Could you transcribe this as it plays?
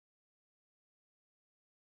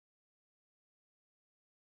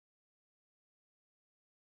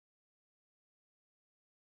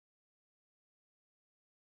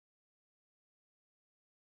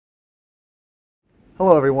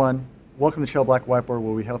Hello everyone, welcome to ShellBlack Whiteboard,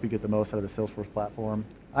 where we help you get the most out of the Salesforce platform.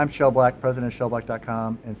 I'm ShellBlack, president of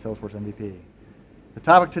ShellBlack.com and Salesforce MVP. The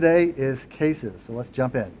topic today is cases, so let's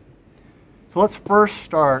jump in. So let's first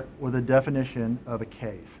start with a definition of a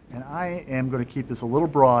case. And I am going to keep this a little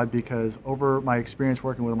broad because over my experience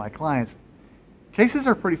working with my clients, cases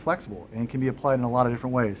are pretty flexible and can be applied in a lot of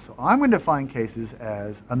different ways. So I'm going to define cases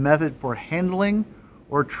as a method for handling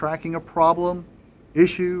or tracking a problem,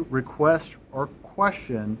 issue, request, or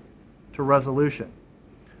question to resolution.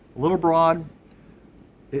 A little broad.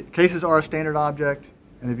 Cases are a standard object,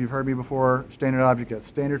 and if you've heard me before, standard object gets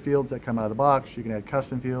standard fields that come out of the box. You can add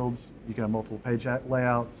custom fields. You can have multiple page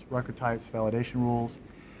layouts, record types, validation rules.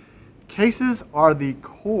 Cases are the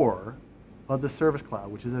core of the Service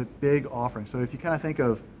Cloud, which is a big offering. So if you kind of think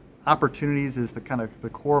of opportunities as the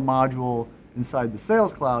core module inside the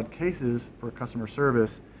Sales Cloud, cases for customer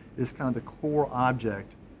service is kind of the core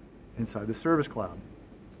object inside the Service Cloud.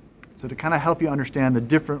 So to kind of help you understand the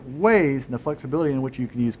different ways and the flexibility in which you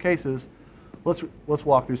can use cases, let's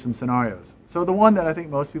walk through some scenarios. So the one that I think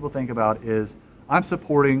most people think about is, I'm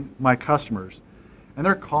supporting my customers, and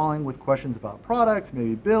they're calling with questions about products,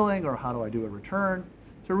 maybe billing, or how do I do a return.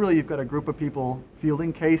 So really you've got a group of people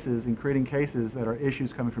fielding cases and creating cases that are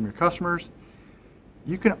issues coming from your customers.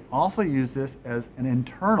 You can also use this as an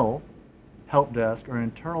internal help desk or an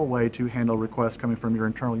internal way to handle requests coming from your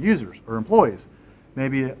internal users or employees.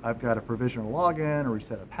 Maybe I've got a provisional login or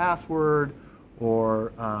reset a password,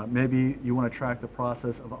 or maybe you want to track the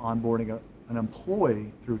process of onboarding an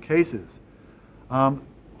employee through cases.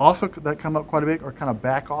 Also that come up quite a bit are kind of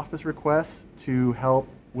back office requests to help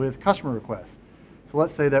with customer requests. So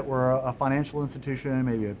let's say that we're a financial institution,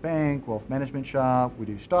 maybe a bank, wealth management shop, we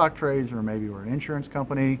do stock trades, or maybe we're an insurance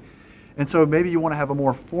company. And so maybe you want to have a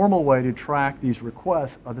more formal way to track these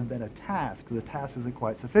requests other than a task, because the task isn't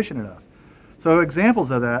quite sufficient enough. So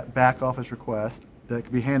examples of that back office request that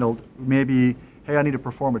can be handled, maybe, hey, I need to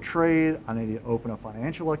perform a trade, I need to open a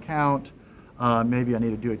financial account, maybe I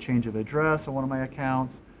need to do a change of address on one of my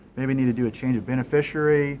accounts, maybe I need to do a change of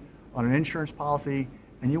beneficiary on an insurance policy,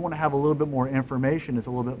 and you want to have a little bit more information that's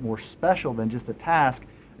a little bit more special than just a task.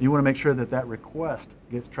 You want to make sure that that request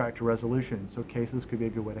gets tracked to resolution, so cases could be a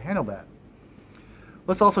good way to handle that.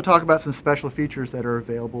 Let's also talk about some special features that are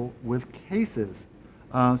available with cases.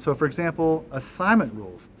 So for example, assignment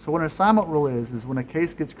rules. So what an assignment rule is when a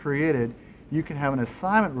case gets created, you can have an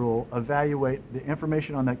assignment rule evaluate the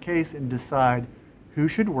information on that case and decide who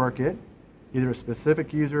should work it, either a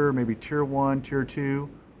specific user, maybe tier 1, tier 2,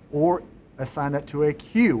 or assign that to a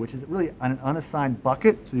queue, which is really an unassigned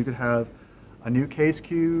bucket. So you could have a new case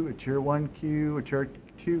queue, a tier 1 queue, a tier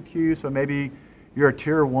 2 queue. So maybe you're a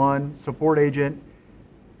tier 1 support agent.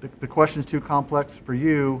 The question is too complex for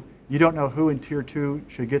you. You don't know who in tier 2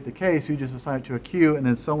 should get the case. You just assign it to a queue, and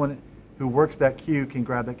then someone who works that queue can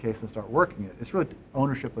grab that case and start working it. It's really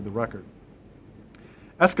ownership of the record.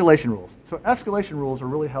 Escalation rules. So escalation rules are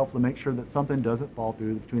really helpful to make sure that something doesn't fall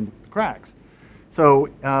through between the cracks. So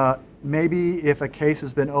maybe if a case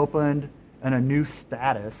has been opened and a new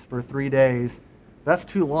status for 3 days, that's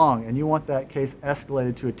too long, and you want that case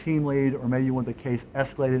escalated to a team lead, or maybe you want the case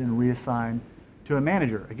escalated and reassigned to a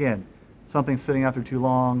manager. Again, something's sitting out there too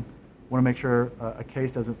long, want to make sure a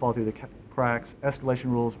case doesn't fall through the cracks. Escalation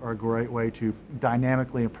rules are a great way to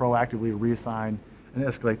dynamically and proactively reassign and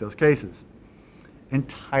escalate those cases.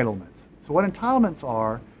 Entitlements. So what entitlements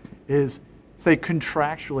are is, say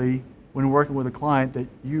contractually, when working with a client, that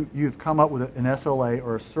you've come up with an SLA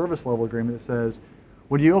or a service level agreement that says,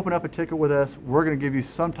 when you open up a ticket with us, we're going to give you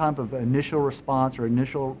some type of initial response or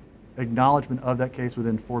initial acknowledgement of that case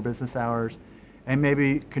within 4 business hours, and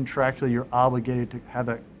maybe contractually you're obligated to have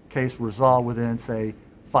that case resolved within, say,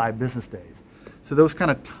 5 business days. So those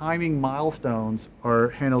kind of timing milestones are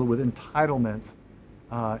handled with entitlements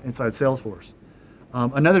inside Salesforce.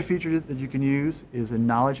 Another feature that you can use is a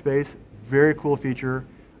Knowledgebase. Very cool feature.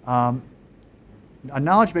 A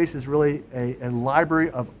Knowledgebase is really a library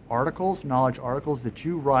of articles, knowledge articles that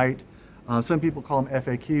you write. Some people call them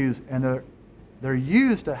FAQs, and they're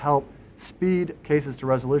used to help speed cases to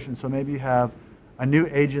resolution. So maybe you have a new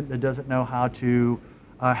agent that doesn't know how to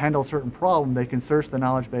handle a certain problem. They can search the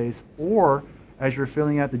Knowledgebase, or as you're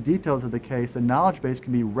filling out the details of the case, the Knowledgebase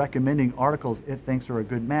can be recommending articles it thinks are a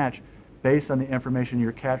good match based on the information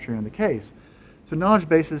you're capturing in the case. So knowledge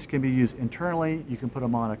bases can be used internally. You can put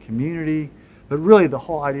them on a community. But really the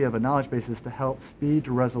whole idea of a knowledge base is to help speed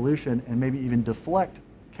to resolution and maybe even deflect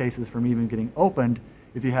cases from even getting opened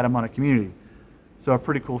if you had them on a community. So a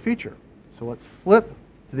pretty cool feature. So let's flip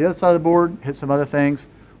to the other side of the board, hit some other things.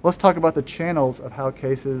 Let's talk about the channels of how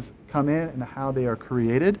cases come in and how they are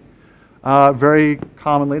created. Very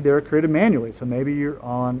commonly, they're created manually. So maybe you're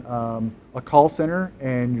on a call center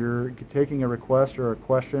and you're taking a request or a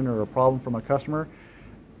question or a problem from a customer,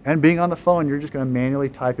 and being on the phone, you're just going to manually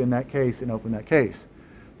type in that case and open that case.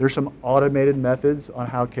 There's some automated methods on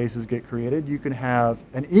how cases get created. You can have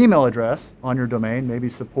an email address on your domain, maybe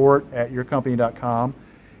support@yourcompany.com,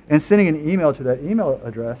 and sending an email to that email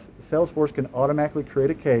address, Salesforce can automatically create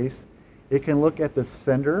a case. It can look at the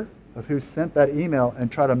sender of who sent that email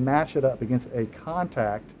and try to match it up against a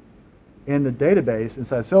contact in the database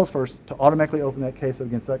inside Salesforce to automatically open that case up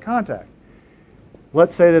against that contact.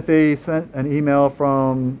 Let's say that they sent an email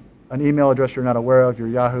from an email address you're not aware of, your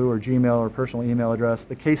Yahoo or Gmail or personal email address.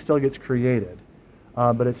 The case still gets created,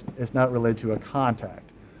 but it's not related to a contact.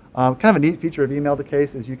 Kind of a neat feature of email to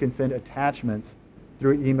case is you can send attachments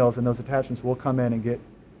through emails, and those attachments will come in and get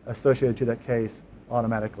associated to that case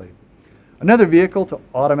automatically. Another vehicle to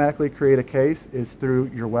automatically create a case is through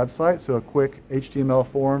your website. So a quick HTML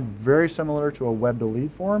form, very similar to a web to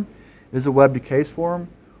lead form, is a web to case form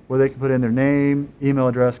where they can put in their name, email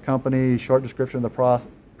address, company, short description of the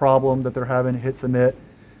problem that they're having, hit submit.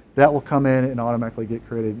 That will come in and automatically get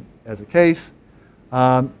created as a case.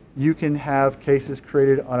 You can have cases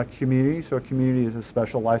created on a community. So a community is a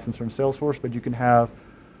special license from Salesforce, but you can have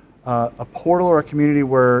a portal or a community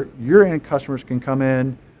where your end customers can come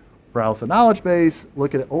in, browse the knowledge base,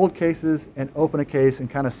 look at old cases, and open a case and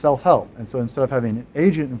kind of self-help. And so instead of having an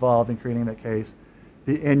agent involved in creating that case,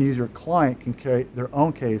 the end user client can create their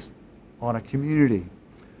own case on a community.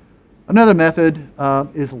 Another method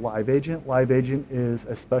is Live Agent. Live Agent is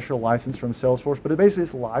a special license from Salesforce, but it basically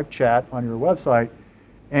is live chat on your website.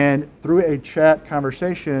 And through a chat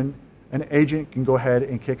conversation, an agent can go ahead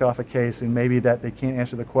and kick off a case, and maybe that they can't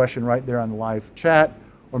answer the question right there on the live chat,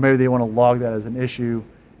 or maybe they want to log that as an issue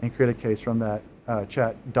and create a case from that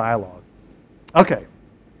chat dialogue. Okay,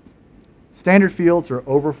 standard fields are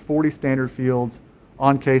over 40 standard fields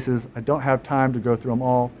on cases. I don't have time to go through them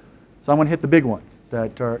all, so I'm going to hit the big ones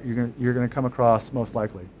that you're going to come across most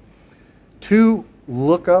likely. 2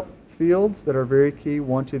 lookup fields that are very key,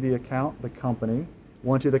 one to the account, the company,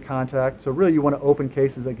 one to the contact. So really you want to open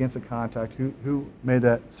cases against the contact who made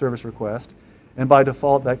that service request, and by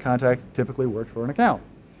default that contact typically works for an account.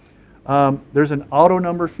 There's an auto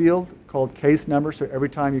number field called case number, so every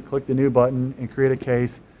time you click the new button and create a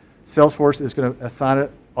case, Salesforce is going to assign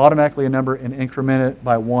it automatically a number and increment it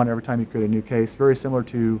by 1 every time you create a new case. Very similar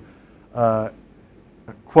to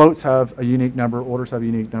quotes have a unique number, orders have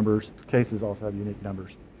unique numbers, cases also have unique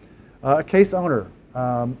numbers. A case owner,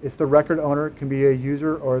 it's the record owner. It can be a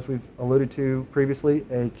user, or as we've alluded to previously,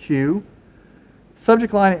 a queue.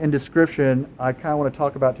 Subject line and description, I kind of want to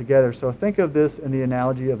talk about together. So think of this in the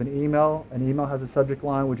analogy of an email. An email has a subject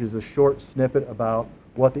line, which is a short snippet about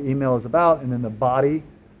what the email is about, and then the body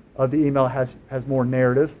of the email has more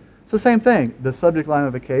narrative. So same thing, the subject line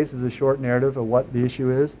of a case is a short narrative of what the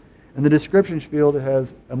issue is, and the description field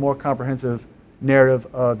has a more comprehensive narrative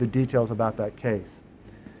of the details about that case.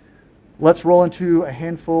 Let's roll into a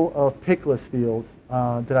handful of pick list fields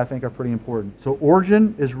that I think are pretty important. So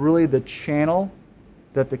origin is really the channel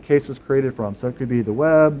that the case was created from. So it could be the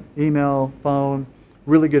web, email, phone,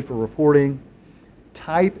 really good for reporting.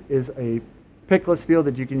 Type is a pick list field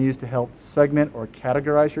that you can use to help segment or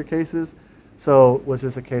categorize your cases. So was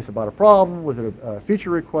this a case about a problem? Was it a feature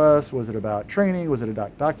request? Was it about training? Was it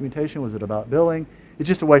about documentation? Was it about billing? It's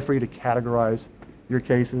just a way for you to categorize your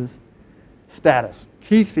cases. Status,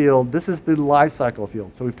 key field, this is the lifecycle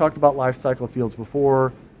field. So we've talked about lifecycle fields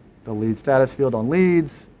before. The lead status field on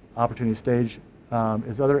leads, opportunity stage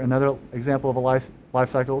is another example of a life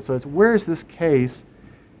cycle. So it's where is this case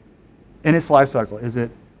in its life cycle? Is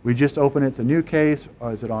it we just open it's a new case,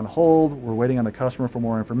 or is it on hold? We're waiting on the customer for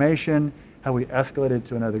more information. Have we escalated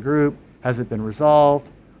to another group? Has it been resolved,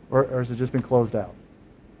 or has it just been closed out?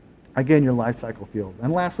 Again, your life cycle field.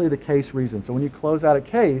 And lastly, the case reason. So when you close out a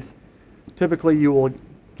case, typically you will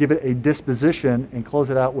give it a disposition and close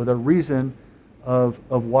it out with a reason of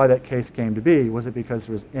why that case came to be. Was it because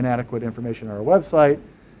there was inadequate information on our website?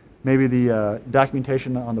 Maybe the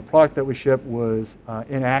documentation on the product that we ship was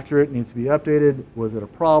inaccurate, needs to be updated. Was it a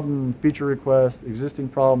problem, feature request, existing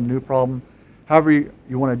problem, new problem? However you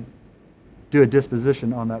want to do a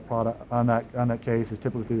disposition on that product, on that case is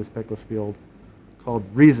typically this pick list field called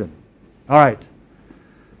reason. All right.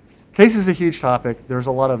 Case is a huge topic. There's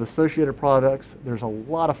a lot of associated products. There's a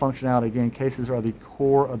lot of functionality. Again, cases are the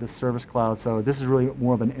core of the Service Cloud, so this is really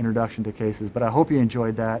more of an introduction to cases, but I hope you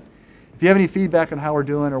enjoyed that. If you have any feedback on how we're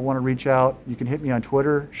doing or want to reach out, you can hit me on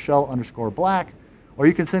Twitter, Shell_Black, or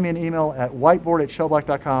you can send me an email at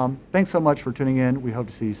whiteboard@ShellBlack.com. Thanks so much for tuning in. We hope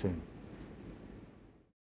to see you soon.